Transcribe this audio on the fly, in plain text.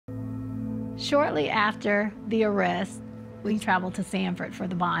Shortly after the arrest, we traveled to Sanford for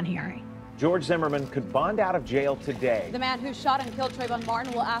the bond hearing. George Zimmerman could bond out of jail today. The man who shot and killed Trayvon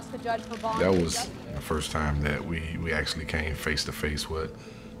Martin will ask the judge for bond. That was the first time that we actually came face to face with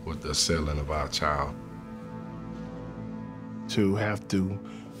the assailant of our child. To have to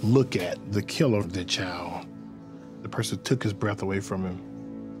look at the killer of the child, the person took his breath away from him.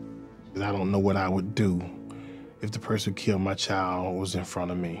 I don't know what I would do if the person who killed my child was in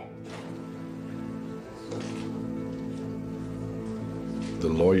front of me. The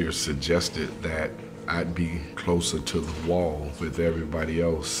lawyer suggested that I'd be closer to the wall with everybody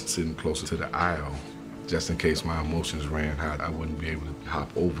else sitting closer to the aisle, just in case my emotions ran high, I wouldn't be able to hop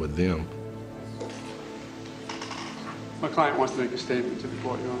over them. My client wants to make a statement to the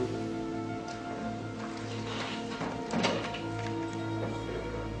court, Your Honor.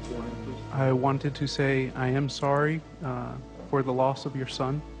 I wanted to say I am sorry for the loss of your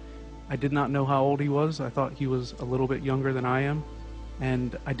son. I did not know how old he was. I thought he was a little bit younger than I am,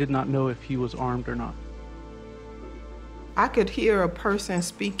 and I did not know if he was armed or not. I could hear a person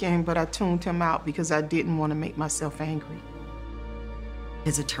speaking, but I tuned him out because I didn't want to make myself angry.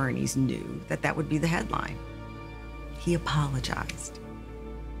 His attorneys knew that that would be the headline. He apologized,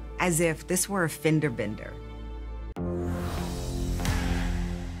 as if this were a fender bender.